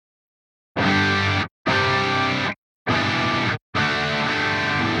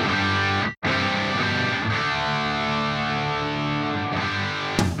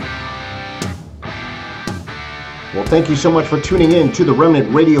Well, thank you so much for tuning in to the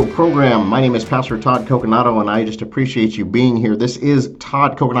Remnant radio program. My name is Pastor Todd Coconato, and I just appreciate you being here. This is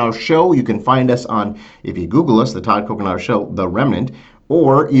Todd Coconato Show. You can find us on, if you Google us, the Todd Coconato Show, The Remnant,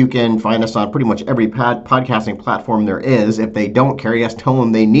 or you can find us on pretty much every podcasting platform there is. If they don't carry us, tell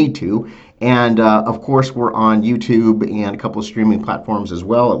them they need to. And of course, we're on YouTube and a couple of streaming platforms as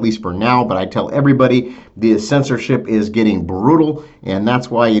well, at least for now. But I tell everybody the censorship is getting brutal, and that's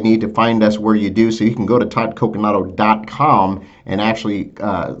why you need to find us where you do. So you can go to toddcoconato.com and actually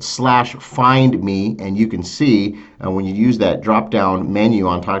 /find me, and you can see when you use that drop-down menu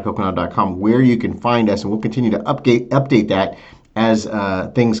on toddcoconato.com where you can find us, and we'll continue to update that as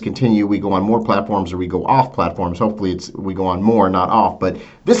things continue. We go on more platforms or we go off platforms. Hopefully we go on more, not off. But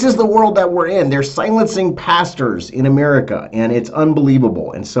this is the world that we're in. They're silencing pastors in America, and it's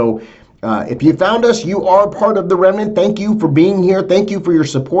unbelievable. And so if you found us, you are part of the Remnant. Thank you for being here. Thank you for your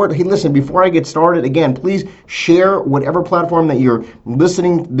support. Hey, listen, before I get started, again, please share whatever platform that you're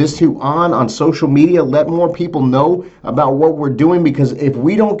listening this to on social media. Let more people know about what we're doing, because if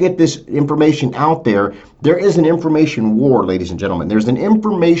we don't get this information out there, there is an information war, ladies and gentlemen. There's an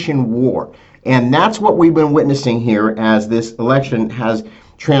information war. And that's what we've been witnessing here as this election has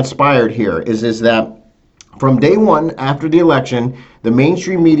transpired here, is that from day one after the election, the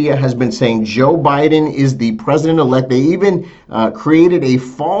mainstream media has been saying Joe Biden is the president-elect. They even created a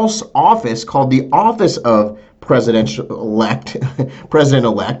false office called the Office of President-elect,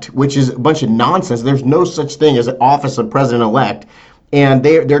 which is a bunch of nonsense. There's no such thing as an Office of President-elect. And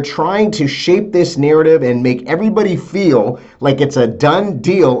they're trying to shape this narrative and make everybody feel like it's a done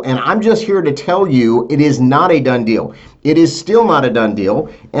deal. And I'm just here to tell you it is not a done deal. It is still not a done deal.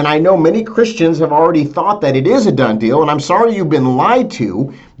 And I know many Christians have already thought that it is a done deal. And I'm sorry you've been lied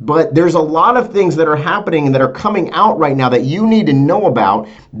to, but there's a lot of things that are happening and that are coming out right now that you need to know about.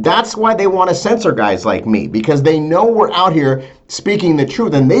 That's why they want to censor guys like me, because they know we're out here speaking the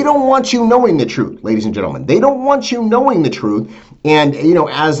truth. And they don't want you knowing the truth, ladies and gentlemen. They don't want you knowing the truth. And, you know,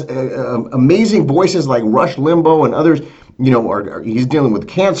 as amazing voices like Rush Limbaugh and others, you know, he's dealing with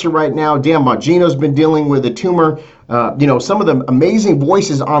cancer right now. Dan Bongino's been dealing with a tumor. You know, some of the amazing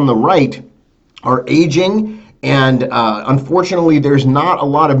voices on the right are aging. And unfortunately, there's not a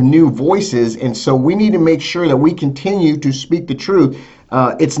lot of new voices. And so we need to make sure that we continue to speak the truth.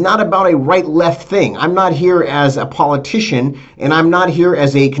 It's not about a right-left thing. I'm not here as a politician, and I'm not here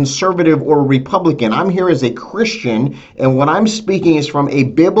as a conservative or a Republican. I'm here as a Christian, and what I'm speaking is from a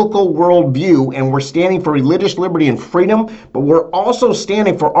biblical worldview, and we're standing for religious liberty and freedom, but we're also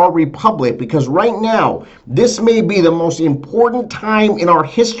standing for our republic, because right now, this may be the most important time in our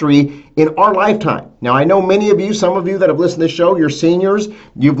history in our lifetime. Now, I know many of you, some of you that have listened to the show, you're seniors.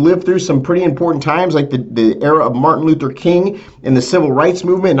 You've lived through some pretty important times, like the era of Martin Luther King and the Civil Rights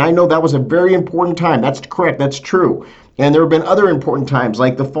Movement. And I know that was a very important time. That's correct. That's true. And there have been other important times,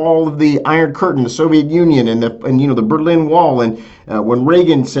 like the fall of the Iron Curtain, the Soviet Union, and the Berlin Wall, and when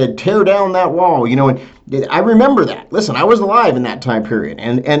Reagan said, "Tear down that wall," you know, and I remember that. Listen, I was alive in that time period,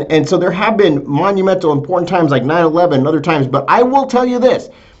 and so there have been monumental, important times like 9/11 and other times. But I will tell you this: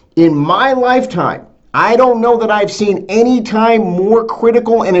 in my lifetime, I don't know that I've seen any time more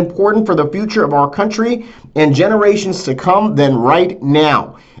critical and important for the future of our country and generations to come than right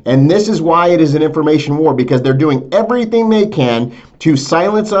now. And this is why it is an information war, because they're doing everything they can to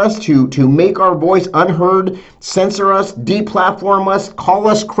silence us, to make our voice unheard, censor us, deplatform us, call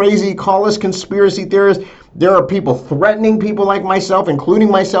us crazy, call us conspiracy theorists. There are people threatening people like myself,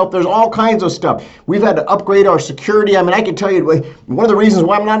 including myself. There's all kinds of stuff. We've had to upgrade our security. I mean, I can tell you one of the reasons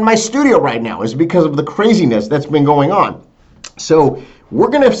why I'm not in my studio right now is because of the craziness that's been going on. So we're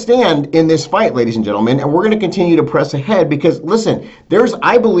going to stand in this fight, ladies and gentlemen, and we're going to continue to press ahead because, listen, there's,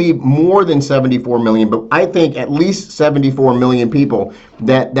 I believe, more than 74 million, but I think at least 74 million people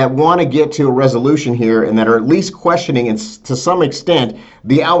that want to get to a resolution here and that are at least questioning, and to some extent,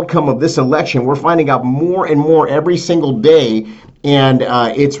 the outcome of this election. We're finding out more and more every single day. And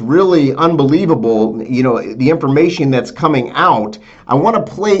it's really unbelievable, you know, the information that's coming out. I want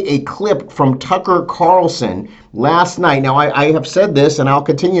to play a clip from Tucker Carlson last night. Now, I have said this, and I'll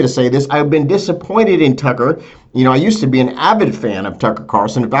continue to say this. I've been disappointed in Tucker. You know, I used to be an avid fan of Tucker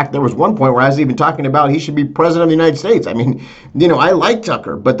Carlson. In fact, there was one point where I was even talking about he should be president of the United States. I mean, you know, I like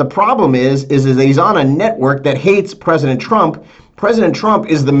Tucker. But the problem is that he's on a network that hates President Trump. President Trump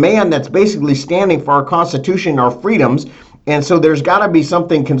is the man that's basically standing for our Constitution and our freedoms. And so there's got to be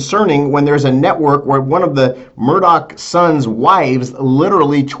something concerning when there's a network where one of the Murdoch sons' wives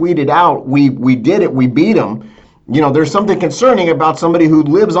literally tweeted out, we did it, we beat them. You know, there's something concerning about somebody who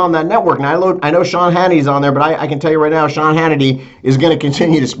lives on that network. Now, I know Sean Hannity's on there, but I can tell you right now, Sean Hannity is going to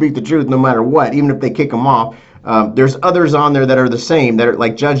continue to speak the truth no matter what, even if they kick him off. There's others on there that are the same, that are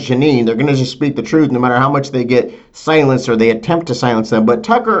like Judge Janine. They're going to just speak the truth no matter how much they get silenced or they attempt to silence them. But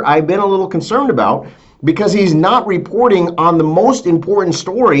Tucker, I've been a little concerned about because he's not reporting on the most important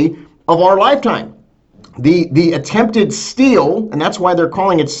story of our lifetime. The attempted steal, and that's why they're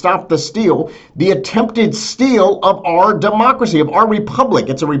calling it Stop the Steal, the attempted steal of our democracy, of our republic.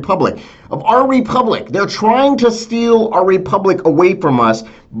 It's a republic. Of our republic. They're trying to steal our republic away from us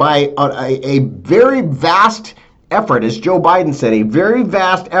by a very vast effort, as Joe Biden said, a very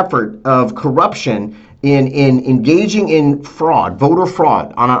vast effort of corruption in engaging in fraud, voter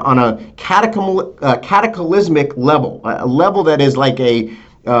fraud, on a cataclysmic level, a level that is like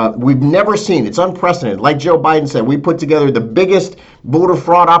we've never seen. It's unprecedented. Like Joe Biden said, we put together the biggest voter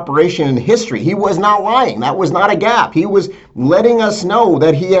fraud operation in history. He was not lying. That was not a gap. He was letting us know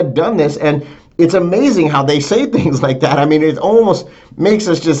that he had done this. And it's amazing how they say things like that. I mean, it almost makes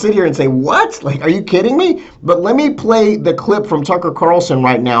us just sit here and say, what? Like, are you kidding me? But let me play the clip from Tucker Carlson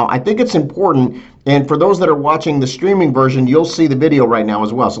right now. I think it's important. And for those that are watching the streaming version, you'll see the video right now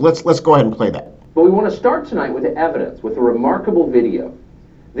as well. So let's go ahead and play that. But we want to start tonight with the evidence, with a remarkable video.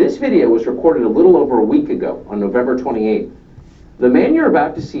 This video was recorded a little over a week ago, on November 28th. The man you're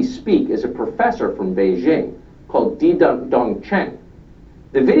about to see speak is a professor from Beijing called Dong Cheng.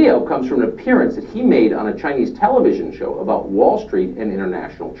 The video comes from an appearance that he made on a Chinese television show about Wall Street and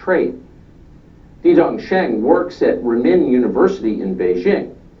international trade. Dong Cheng works at Remnant University in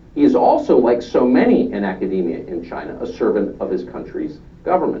Beijing. He is also, like so many in academia in China, a servant of his country's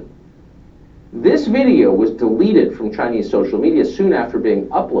government. This video was deleted from Chinese social media soon after being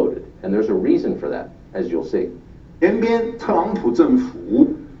uploaded, and there's a reason for that, as you'll see. The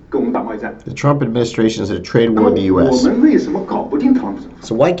Trump administration is at a trade war with the U.S.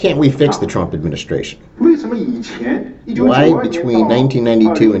 So why can't we fix the Trump administration? Why, between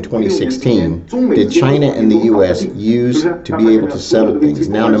 1992 and 2016, did China and the U.S. use to be able to settle things?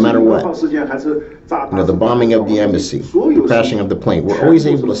 Now, no matter what, the bombing of the embassy, the crashing of the plane, we're always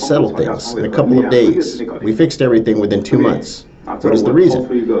able to settle things in a couple of days. We fixed everything within 2 months. What is the reason?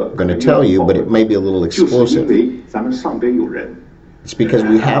 I'm going to tell you, but it may be a little explosive. It's because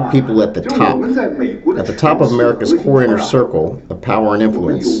we have people at the top of America's core inner circle of power and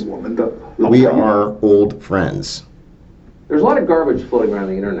influence. We are old friends. There's a lot of garbage floating around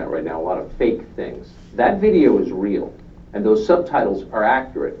the internet right now, a lot of fake things. That video is real, and those subtitles are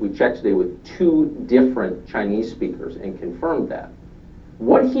accurate. We checked today with 2 different Chinese speakers and confirmed that.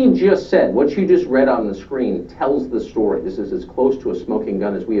 What he just said, what you just read on the screen, tells the story. This is as close to a smoking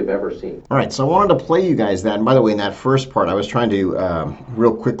gun as we have ever seen. All right, so I wanted to play you guys that. And by the way, in that first part, I was trying to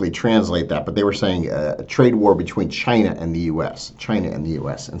real quickly translate that, but they were saying a trade war between China and the U.S. China and the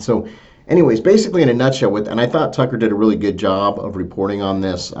U.S. And so, anyways, basically in a nutshell, and I thought Tucker did a really good job of reporting on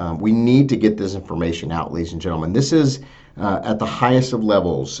this. We need to get this information out, ladies and gentlemen. This is at the highest of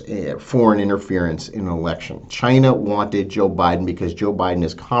levels, foreign interference in an election. China wanted Joe Biden because Joe Biden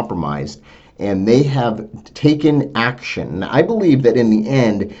is compromised, and they have taken action. Now, I believe that in the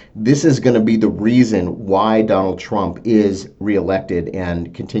end, this is going to be the reason why Donald Trump is reelected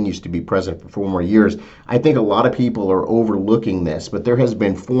and continues to be president for 4 more years. I think a lot of people are overlooking this, but there has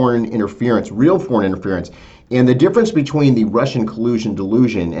been foreign interference, real foreign interference. And the difference between the Russian collusion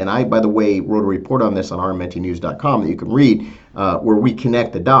delusion, and I, by the way, wrote a report on this on rmntnews.com that you can read, where we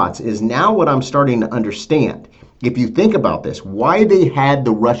connect the dots, is now what I'm starting to understand. If you think about this, why they had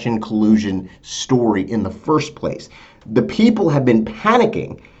the Russian collusion story in the first place. The people have been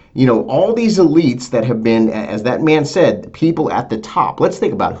panicking. All these elites that have been, as that man said, the people at the top. Let's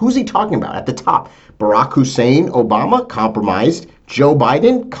think about it. Who's he talking about at the top? Barack Hussein Obama, compromised. Joe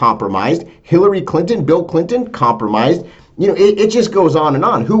Biden, compromised. Hillary Clinton, Bill Clinton, compromised. It just goes on and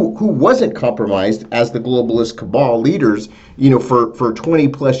on. Who wasn't compromised as the globalist cabal leaders, for 20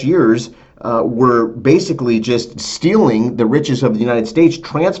 plus years, were basically just stealing the riches of the United States,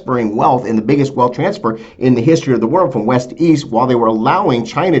 transferring wealth in the biggest wealth transfer in the history of the world from west to east, while they were allowing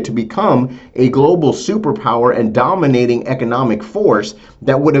China to become a global superpower and dominating economic force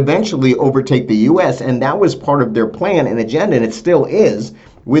that would eventually overtake the U.S. And that was part of their plan and agenda, and it still is,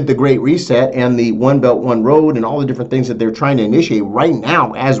 with the Great Reset and the One Belt, One Road and all the different things that they're trying to initiate right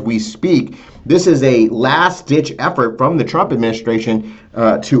now as we speak. This is a last-ditch effort from the Trump administration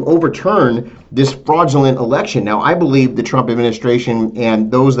to overturn this fraudulent election. Now, I believe the Trump administration and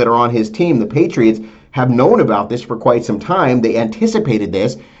those that are on his team, the Patriots, have known about this for quite some time. They anticipated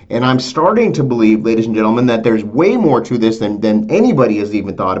this, and I'm starting to believe, ladies and gentlemen, that there's way more to this than anybody has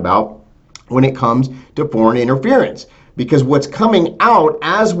even thought about when it comes to foreign interference. Because what's coming out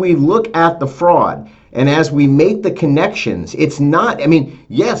as we look at the fraud And as we make the connections, it's not, I mean,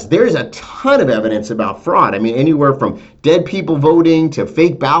 yes, there's a ton of evidence about fraud. I mean, anywhere from dead people voting to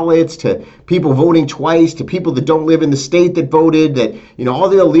fake ballots to people voting twice to people that don't live in the state that voted, that, all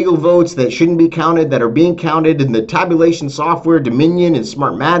the illegal votes that shouldn't be counted that are being counted, and the tabulation software, Dominion and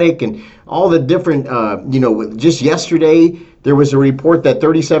Smartmatic, and all the different, just yesterday, there was a report that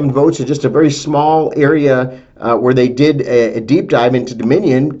 37 votes in just a very small area where they did a deep dive into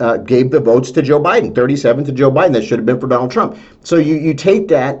Dominion gave the votes to Joe Biden, 37 to Joe Biden. That should have been for Donald Trump. So you take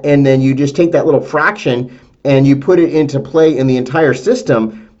that and then you just take that little fraction and you put it into play in the entire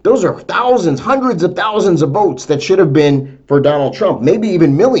system. Those are thousands, hundreds of thousands of votes that should have been for Donald Trump, maybe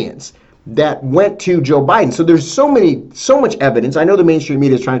even millions that went to Joe Biden. So there's so much evidence. I know the mainstream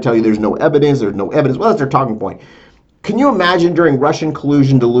media is trying to tell you there's no evidence. Well, that's their talking point. Can you imagine during Russian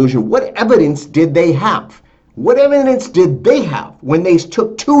collusion, delusion, what evidence did they have? What evidence did they have when they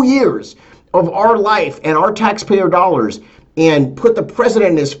took 2 years of our life and our taxpayer dollars and put the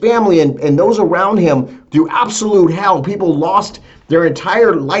president and his family and those around him through absolute hell? People lost their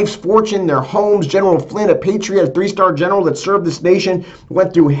entire life's fortune, their homes. General Flynn, a patriot, a 3-star general that served this nation,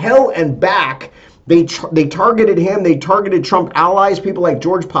 went through hell and back. They targeted him. They targeted Trump allies, people like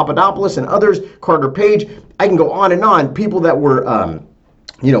George Papadopoulos and others, Carter Page. I can go on and on. People that were,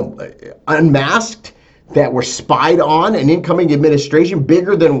 unmasked, that were spied on an incoming administration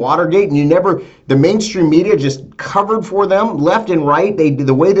bigger than Watergate, and the mainstream media just covered for them left and right.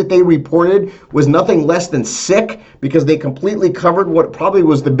 The way that they reported was nothing less than sick, because they completely covered what probably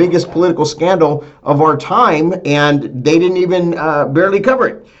was the biggest political scandal of our time, and they didn't even barely cover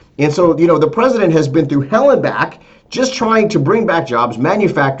it. And so, the president has been through hell and back, just trying to bring back jobs,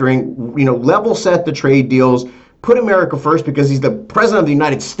 manufacturing, level set the trade deals, put America first because he's the president of the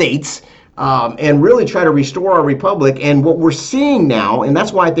United States, and really try to restore our republic. And what we're seeing now, and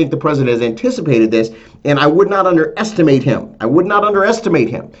that's why I think the president has anticipated this, and I would not underestimate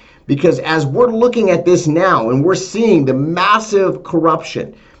him. Because as we're looking at this now and we're seeing the massive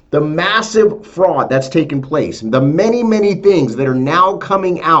corruption, the massive fraud that's taken place, the many, many things that are now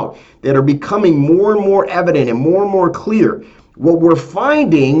coming out that are becoming more and more evident and more clear, what we're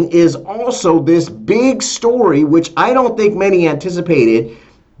finding is also this big story, which I don't think many anticipated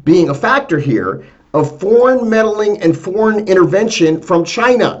being a factor here, of foreign meddling and foreign intervention from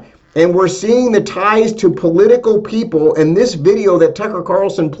China. And we're seeing the ties to political people. And this video that Tucker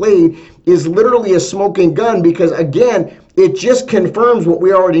Carlson played is literally a smoking gun, because, again, it just confirms what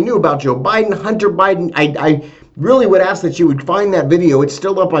we already knew about Joe Biden, Hunter Biden. I really would ask that you would find that video. It's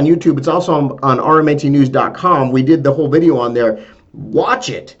still up on YouTube. It's also on rmntnews.com. We did the whole video on there. Watch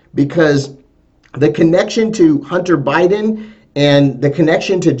it, because the connection to Hunter Biden and the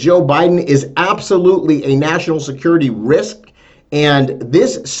connection to Joe Biden is absolutely a national security risk. And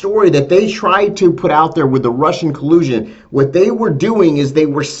this story that they tried to put out there with the Russian collusion, what they were doing is they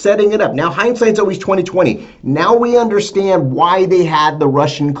were setting it up. Now, hindsight's always 20/20. Now we understand why they had the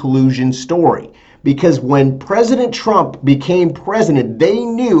Russian collusion story. Because when President Trump became president, they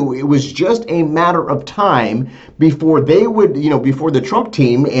knew it was just a matter of time before they would, before the Trump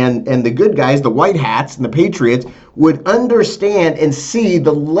team and the good guys, the white hats and the patriots, would understand and see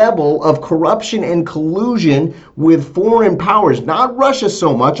the level of corruption and collusion with foreign powers. Not Russia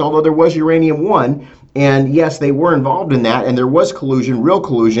so much, although there was Uranium One. And yes, they were involved in that. And there was collusion, real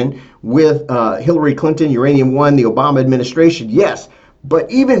collusion, with Hillary Clinton, Uranium One, the Obama administration. Yes.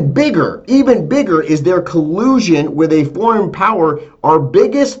 But even bigger is their collusion with a foreign power. Our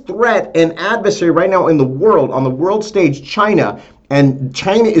biggest threat and adversary right now in the world, on the world stage, China. And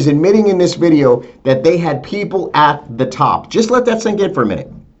China is admitting in this video that they had people at the top. Just let that sink in for a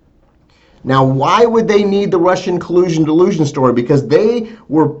minute. Now, why would they need the Russian collusion delusion story? Because they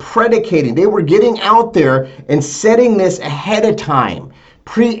were predicating, they were getting out there and setting this ahead of time,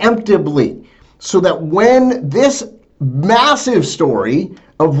 preemptively, so that when this massive story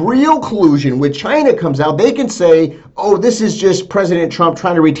of real collusion with China comes out, they can say, oh, this is just President Trump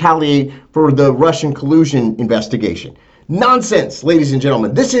trying to retaliate for the Russian collusion investigation. Nonsense, ladies and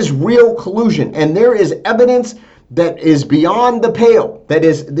gentlemen. This is real collusion, and there is evidence that is beyond the pale.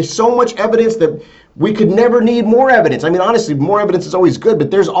 There's so much evidence that we could never need more evidence. I mean, honestly, more evidence is always good,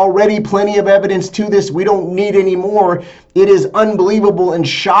 but there's already plenty of evidence to this. We don't need any more. It is unbelievable and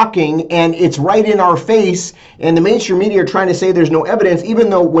shocking, and it's right in our face. And the mainstream media are trying to say there's no evidence, even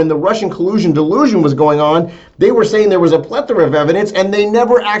though when the Russian collusion delusion was going on, they were saying there was a plethora of evidence, and they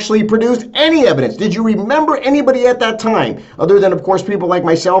never actually produced any evidence. Did you remember anybody at that time, other than, of course, people like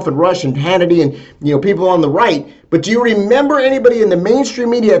myself and Rush and Hannity and people on the right, But do you remember anybody in the mainstream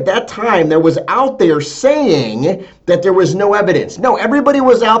media at that time that was out there saying that there was no evidence? No, everybody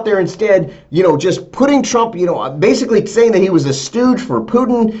was out there instead, just putting Trump, basically saying that he was a stooge for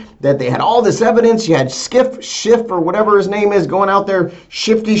Putin, that they had all this evidence. You had Schiff, or whatever his name is, going out there,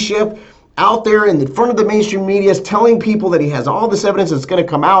 Shifty Schiff, out there in the front of the mainstream media telling people that he has all this evidence that's going to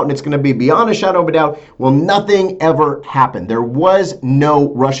come out and it's going to be beyond a shadow of a doubt. Well, nothing ever happened. There was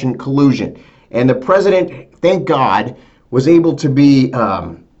no Russian collusion. And the president, thank God, was able to be,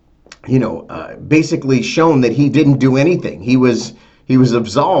 basically shown that he didn't do anything. He was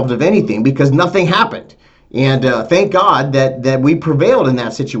absolved of anything because nothing happened. And thank God that we prevailed in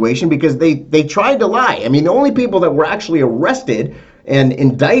that situation, because they tried to lie. I mean, the only people that were actually arrested and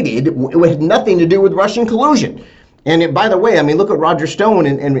indicted had nothing to do with Russian collusion. And by the way, I mean, look at Roger Stone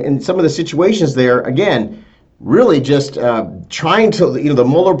and some of the situations there. Again, really just trying to, the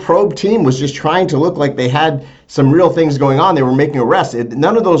Mueller probe team was just trying to look like they had some real things going on. They were making arrests.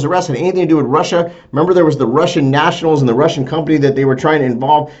 None of those arrests had anything to do with Russia. Remember, there was the Russian nationals and the Russian company that they were trying to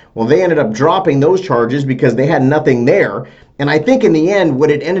involve. Well, they ended up dropping those charges because they had nothing there. And I think in the end, what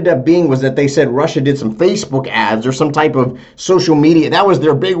it ended up being was that they said Russia did some Facebook ads or some type of social media. That was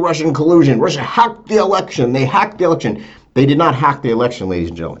their big Russian collusion. Russia hacked the election. They hacked the election. They did not hack the election, ladies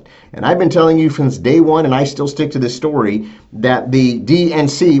and gentlemen. And I've been telling you since day one, and I still stick to this story, that the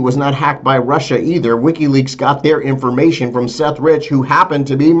DNC was not hacked by Russia either. WikiLeaks got their information from Seth Rich, who happened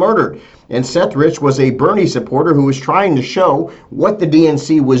to be murdered. And Seth Rich was a Bernie supporter who was trying to show what the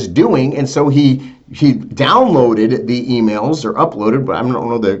DNC was doing. And so he downloaded the emails, or uploaded, but I don't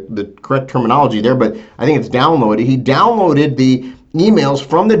know the correct terminology there, but I think it's downloaded. He downloaded the emails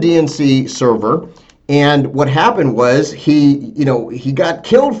from the DNC server. And what happened was he got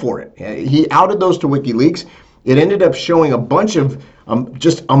killed for it. He outed those to WikiLeaks. It ended up showing a bunch of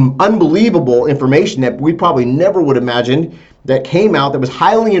unbelievable information that we probably never would have imagined that came out, that was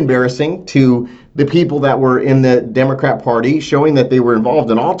highly embarrassing to the people that were in the Democrat Party, showing that they were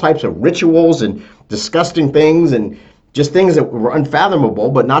involved in all types of rituals and disgusting things and just things that were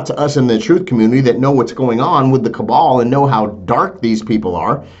unfathomable, but not to us in the truth community that know what's going on with the cabal and know how dark these people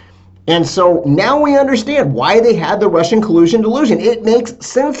are. And so now we understand why they had the Russian collusion delusion. It makes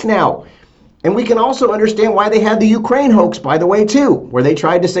sense now. And we can also understand why they had the Ukraine hoax, by the way, too, where they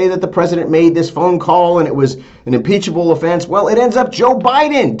tried to say that the president made this phone call and it was an impeachable offense. Well, it ends up Joe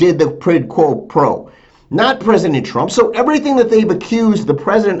Biden did the quid pro, not President Trump. So everything that they've accused the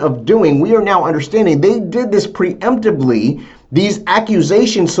president of doing, we are now understanding they did this preemptively, these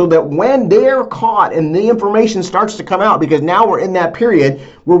accusations, so that when they're caught and the information starts to come out, because now we're in that period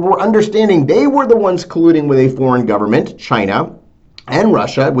where we're understanding they were the ones colluding with a foreign government, China and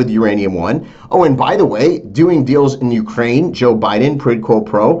Russia, with Uranium One. Oh, and by the way, doing deals in Ukraine, Joe Biden, quid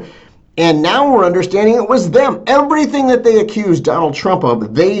pro. And now we're understanding it was them. Everything that they accused Donald Trump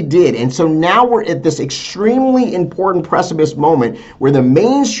of, they did. And so now we're at this extremely important precipice moment where the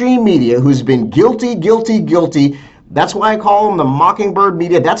mainstream media, who's been guilty, that's why I call them the mockingbird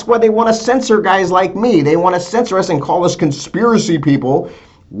media. That's why they want to censor guys like me. They want to censor us and call us conspiracy people.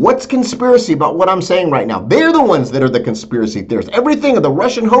 What's conspiracy about what I'm saying right now? They're the ones that are the conspiracy theorists. Everything of the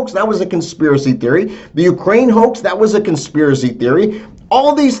Russian hoax, that was a conspiracy theory. The Ukraine hoax, that was a conspiracy theory.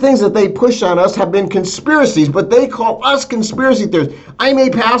 All these things that they push on us have been conspiracies, but they call us conspiracy theorists. I'm a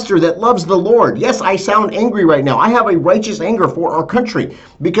pastor that loves the Lord. Yes, I sound angry right now. I have a righteous anger for our country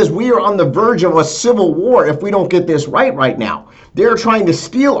because we are on the verge of a civil war if we don't get this right now. They're trying to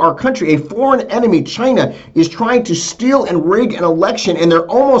steal our country. A foreign enemy, China, is trying to steal and rig an election, and they're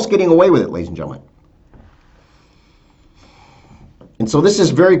almost getting away with it, ladies and gentlemen. And so this is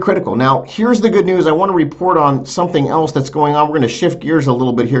very critical. Now, here's the good news. I want to report on something else that's going on. We're going to shift gears a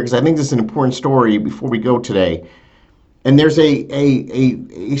little bit here because I think this is an important story before we go today. And there's a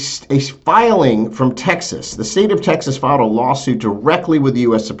filing from Texas. The state of Texas filed a lawsuit directly with the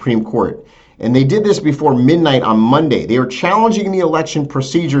U.S. Supreme Court. And they did this before midnight on Monday. They are challenging the election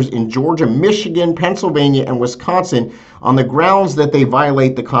procedures in Georgia, Michigan, Pennsylvania, and Wisconsin on the grounds that they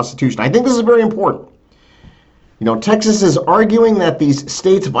violate the Constitution. I think this is very important. Texas is arguing that these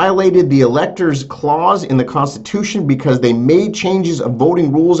states violated the electors clause in the Constitution because they made changes of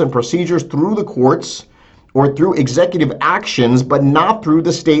voting rules and procedures through the courts or through executive actions, but not through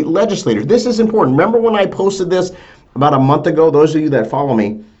the state legislators. This is important. Remember when I posted this about a month ago? Those of you that follow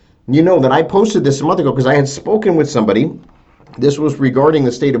me, you know that I posted this a month ago because I had spoken with somebody. This was regarding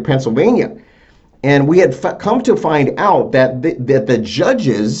the state of Pennsylvania. And we had come to find out that the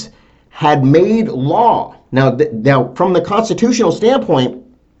judges had made law. Now, from the constitutional standpoint,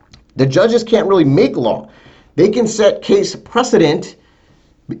 the judges can't really make law. They can set case precedent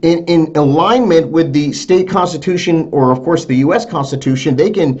in alignment with the state constitution, or of course the U.S. Constitution, they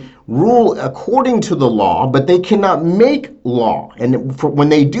can rule according to the law, but they cannot make law. And when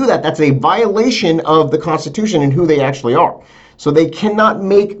they do that, that's a violation of the Constitution and who they actually are. So they cannot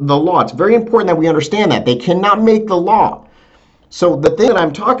make the law. It's very important that we understand that. They cannot make the law. So the thing that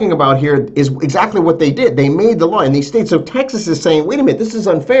I'm talking about here is exactly what they did. They made the law in these states. So Texas is saying, wait a minute, this is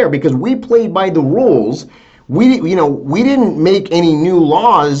unfair because we played by the rules. We didn't make any new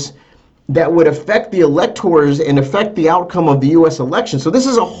laws that would affect the electors and affect the outcome of the U.S. election. So this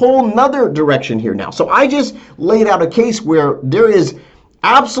is a whole nother direction here now. So I just laid out a case where there is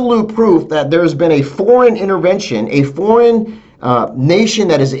absolute proof that there's been a foreign intervention, a foreign nation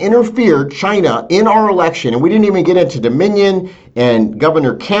that has interfered, China, in our election. And we didn't even get into Dominion and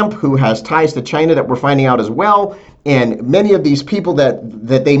Governor Kemp, who has ties to China that we're finding out as well. And many of these people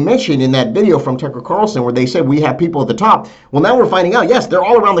that they mentioned in that video from Tucker Carlson, where they said we have people at the top. Well, now we're finding out, yes, they're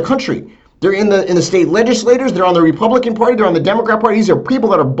all around the country. They're in the state legislators. They're on the Republican Party. They're on the Democrat Party. These are people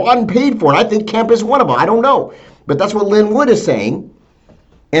that are bought and paid for. And I think Kemp is one of them. I don't know. But that's what Lynn Wood is saying.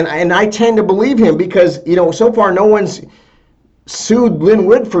 And I tend to believe him because, so far no one's sued Lynn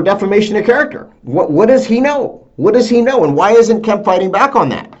Wood for defamation of character. What does he know? What does he know? And why isn't Kemp fighting back on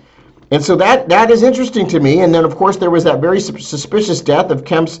that? And so that is interesting to me. And then, of course, there was that very suspicious death of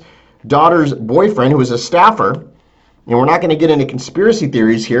Kemp's daughter's boyfriend, who was a staffer. And we're not going to get into conspiracy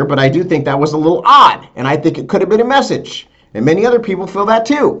theories here, but I do think that was a little odd. And I think it could have been a message. And many other people feel that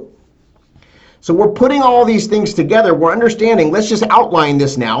too. So we're putting all these things together. We're understanding. Let's just outline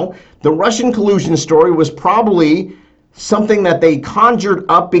this now. The Russian collusion story was probably something that they conjured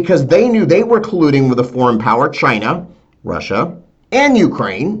up because they knew they were colluding with a foreign power, China, Russia, and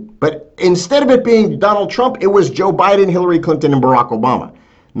Ukraine. But instead of it being Donald Trump, it was Joe Biden, Hillary Clinton, and Barack Obama.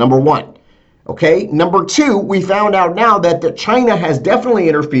 Number one. Okay. Number two, we found out now that China has definitely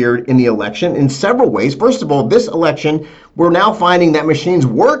interfered in the election in several ways. First of all, this election, we're now finding that machines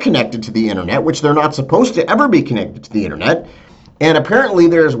were connected to the internet, which they're not supposed to ever be connected to the internet. And apparently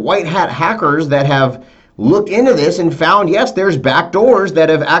there's white hat hackers that have looked into this and found, yes, there's backdoors that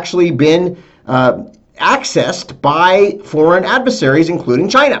have actually been accessed by foreign adversaries, including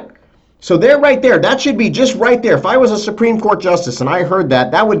China. So they're right there. That should be just right there. If I was a Supreme Court justice and I heard that,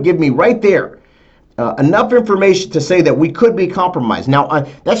 that would give me right there enough information to say that we could be compromised. Now,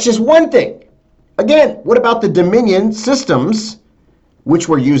 that's just one thing. Again, what about the Dominion systems, which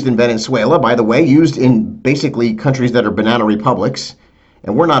were used in Venezuela, by the way, used in basically countries that are banana republics?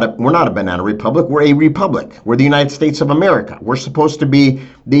 And we're not a banana republic. We're a republic. We're the United States of America. We're supposed to be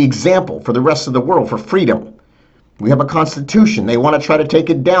the example for the rest of the world for freedom. We have a constitution. They want to try to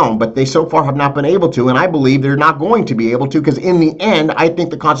take it down, but they so far have not been able to. And I believe they're not going to be able to because in the end, I think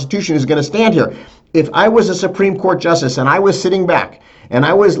the Constitution is going to stand here. If I was a Supreme Court justice and I was sitting back and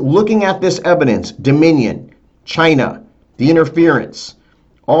I was looking at this evidence, Dominion, China, the interference,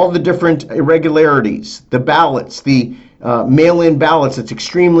 all the different irregularities, the ballots, the mail-in ballots, it's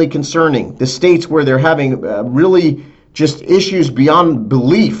extremely concerning. The states where they're having really just issues beyond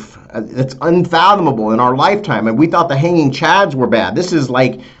belief. That's unfathomable in our lifetime. And we thought the hanging chads were bad. This is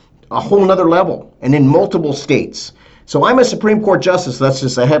like a whole nother level and in multiple states. So I'm a Supreme Court justice. That's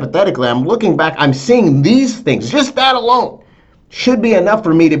just a hypothetically. I'm looking back. I'm seeing these things. Just that alone should be enough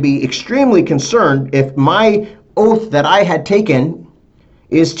for me to be extremely concerned if my oath that I had taken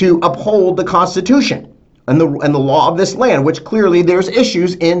is to uphold the Constitution and the law of this land, which clearly there's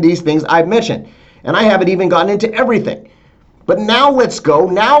issues in these things I've mentioned. And I haven't even gotten into everything. But now let's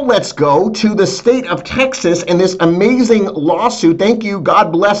go to the state of Texas and this amazing lawsuit. Thank you.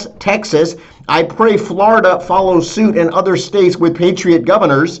 God bless Texas. I pray Florida follows suit and other states with patriot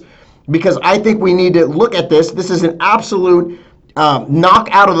governors because I think we need to look at this. This is an absolute knock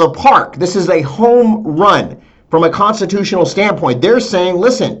out of the park. This is a home run from a constitutional standpoint. They're saying,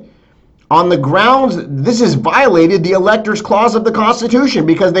 listen, on the grounds this has violated the electors clause of the Constitution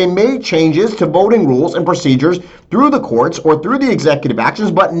because they made changes to voting rules and procedures through the courts or through the executive actions,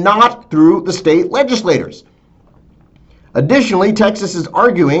 but not through the state legislators. Additionally, Texas is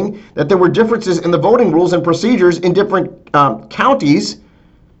arguing that there were differences in the voting rules and procedures in different counties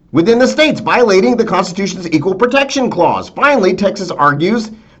within the states, violating the Constitution's Equal Protection Clause. Finally, Texas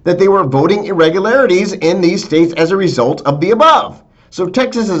argues that they were voting irregularities in these states as a result of the above. So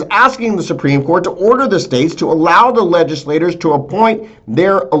Texas is asking the Supreme Court to order the states to allow the legislators to appoint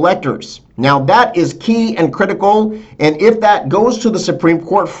their electors. Now that is key and critical, and if that goes to the Supreme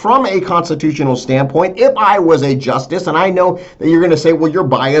Court from a constitutional standpoint, if I was a justice, and I know that you're going to say, well, you're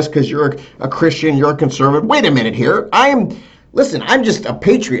biased because you're a Christian, you're a conservative. Wait a minute here. I'm Listen, I'm just a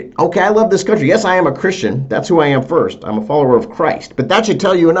patriot. Okay, I love this country. Yes, I am a Christian. That's who I am first. I'm a follower of Christ. But that should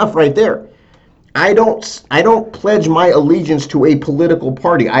tell you enough right there. I don't pledge my allegiance to a political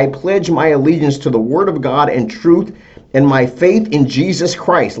party. I pledge my allegiance to the Word of God and truth and my faith in Jesus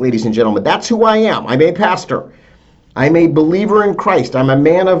Christ, ladies and gentlemen. That's who I am. I'm a pastor. I'm a believer in Christ. I'm a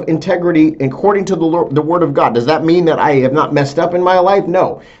man of integrity according to the Word of God. Does that mean that I have not messed up in my life?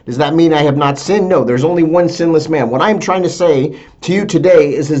 No. Does that mean I have not sinned? No. There's only one sinless man. What I'm trying to say to you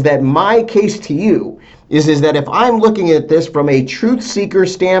today is that my case to you is that if I'm looking at this from a truth seeker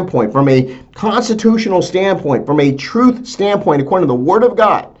standpoint, from a constitutional standpoint, from a truth standpoint, according to the Word of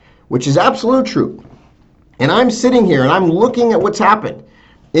God, which is absolute truth, and I'm sitting here and I'm looking at what's happened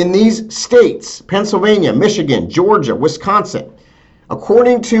in these states, Pennsylvania, Michigan, Georgia, Wisconsin,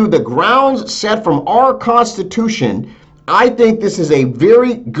 according to the grounds set from our Constitution, I think this is a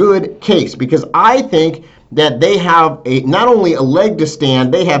very good case because I think that they have not only a leg to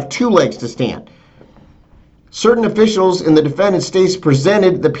stand, they have two legs to stand. Certain officials in the defendant states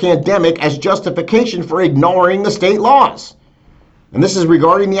presented the pandemic as justification for ignoring the state laws. And this is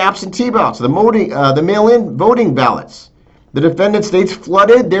regarding the absentee ballots, the mail-in voting ballots. The defendant states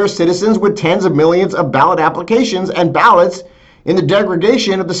flooded their citizens with tens of millions of ballot applications and ballots in the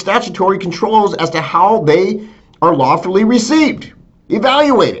degradation of the statutory controls as to how they are lawfully received,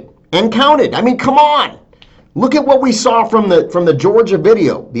 evaluated, and counted. I mean, come on. Look at what we saw from the Georgia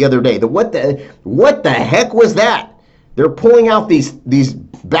video the other day. What the heck was that? They're pulling out these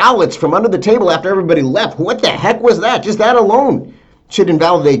ballots from under the table after everybody left. What the heck was that? Just that alone should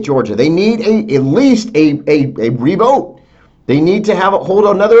invalidate Georgia. They need at least a revote. They need to hold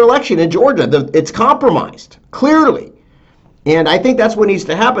another election in Georgia. It's compromised, clearly. And I think that's what needs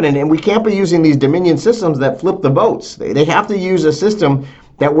to happen. And we can't be using these Dominion systems that flip the votes. They have to use a system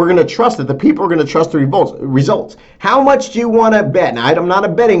that we're going to trust, that the people are going to trust the results. How much do you want to bet? Now, I'm not a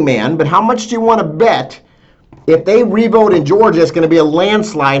betting man, but how much do you want to bet if they revote in Georgia, it's going to be a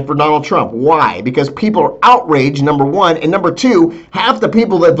landslide for Donald Trump? Why? Because people are outraged, number one. And number two, half the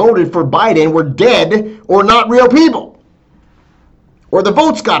people that voted for Biden were dead or not real people. Or the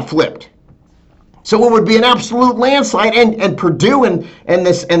votes got flipped. So it would be an absolute landslide, and Purdue and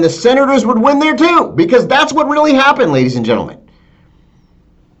the senators would win there too, because that's what really happened, ladies and gentlemen.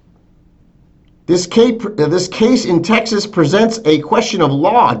 This case in Texas presents a question of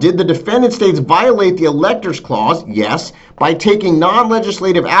law. Did the defendant states violate the electors clause? Yes, by taking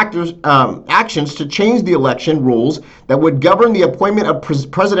non-legislative actions to change the election rules that would govern the appointment of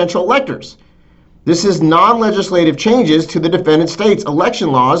presidential electors. This is non-legislative changes to the defendant states'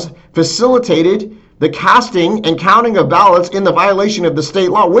 election laws facilitated the casting and counting of ballots in the violation of the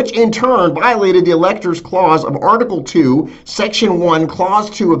state law, which in turn violated the electors clause of Article 2, Section 1, Clause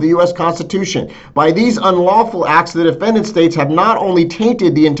 2 of the U.S. Constitution. By these unlawful acts, the defendant states have not only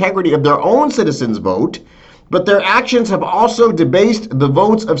tainted the integrity of their own citizens' vote, but their actions have also debased the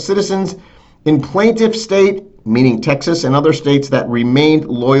votes of citizens in plaintiff state, meaning Texas and other states that remained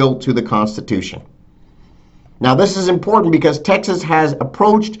loyal to the Constitution. Now, this is important because Texas has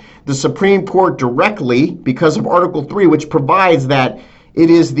approached the Supreme Court directly because of Article 3, which provides that it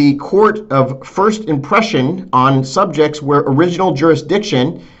is the court of first impression on subjects where original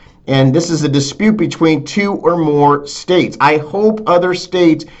jurisdiction, and this is a dispute between two or more states. I hope other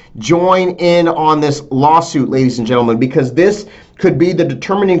states join in on this lawsuit, ladies and gentlemen, because this could be the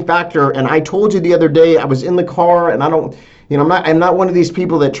determining factor. And I told you the other day, I was in the car, and I'm not one of these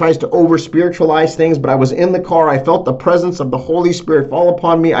people that tries to over spiritualize things, but I was in the car. I felt the presence of the Holy Spirit fall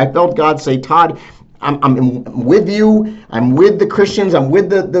upon me. I felt God say, Todd, I'm with you. I'm with the Christians. I'm with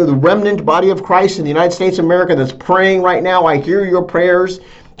the remnant body of Christ in the United States of America that's praying right now. I hear your prayers.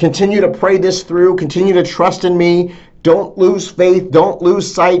 Continue to pray this through. Continue to trust in me. Don't lose faith. Don't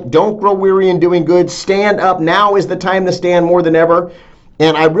lose sight. Don't grow weary in doing good. Stand up. Now is the time to stand more than ever.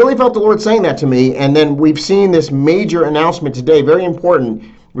 And I really felt the Lord saying that to me. And then we've seen this major announcement today, very important,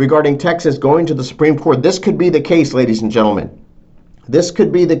 regarding Texas going to the Supreme Court. This could be the case, ladies and gentlemen. This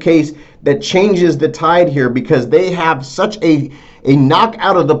could be the case that changes the tide here because they have such a knock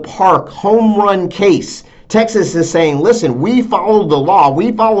out of the park, home run case. Texas is saying, listen, we followed the law,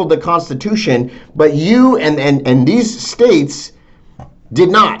 we followed the Constitution, but you and these states did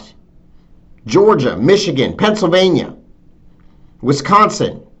not. Georgia, Michigan, Pennsylvania,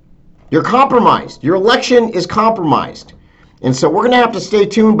 Wisconsin, you're compromised. Your election is compromised. And so we're going to have to stay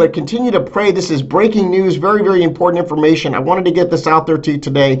tuned, but continue to pray. This is breaking news, very, very important information. I wanted to get this out there to you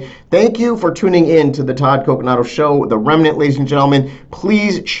today. Thank you for tuning in to the Todd Coconato Show, The Remnant, ladies and gentlemen.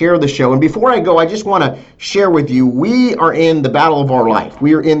 Please share the show. And before I go, I just want to share with you, we are in the battle of our life.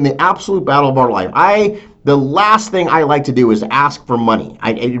 We are in the absolute battle of our life. The last thing I like to do is ask for money.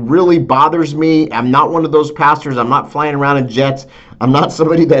 It really bothers me. I'm not one of those pastors. I'm not flying around in jets. I'm not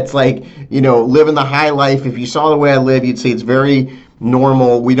somebody that's like, living the high life. If you saw the way I live, you'd say it's very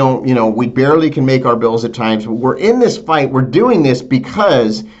normal. We don't, we barely can make our bills at times. But we're in this fight. We're doing this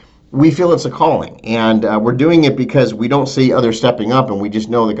because we feel it's a calling. And we're doing it because we don't see others stepping up. And we just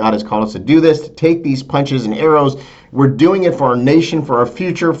know that God has called us to do this, to take these punches and arrows. We're doing it for our nation, for our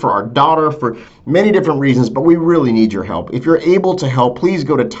future, for our daughter, for many different reasons, but we really need your help. If you're able to help, please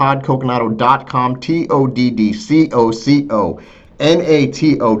go to toddcoconato.com,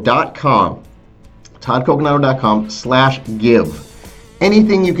 TODDCOCONATO.com, toddcoconato.com/give.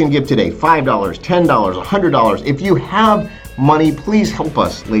 Anything you can give today, $5, $10, $100. If you have money, please help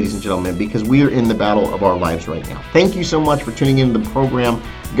us, ladies and gentlemen, because we are in the battle of our lives right now. Thank you so much for tuning into the program.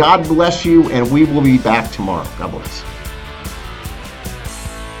 God bless you, and we will be back tomorrow. God bless.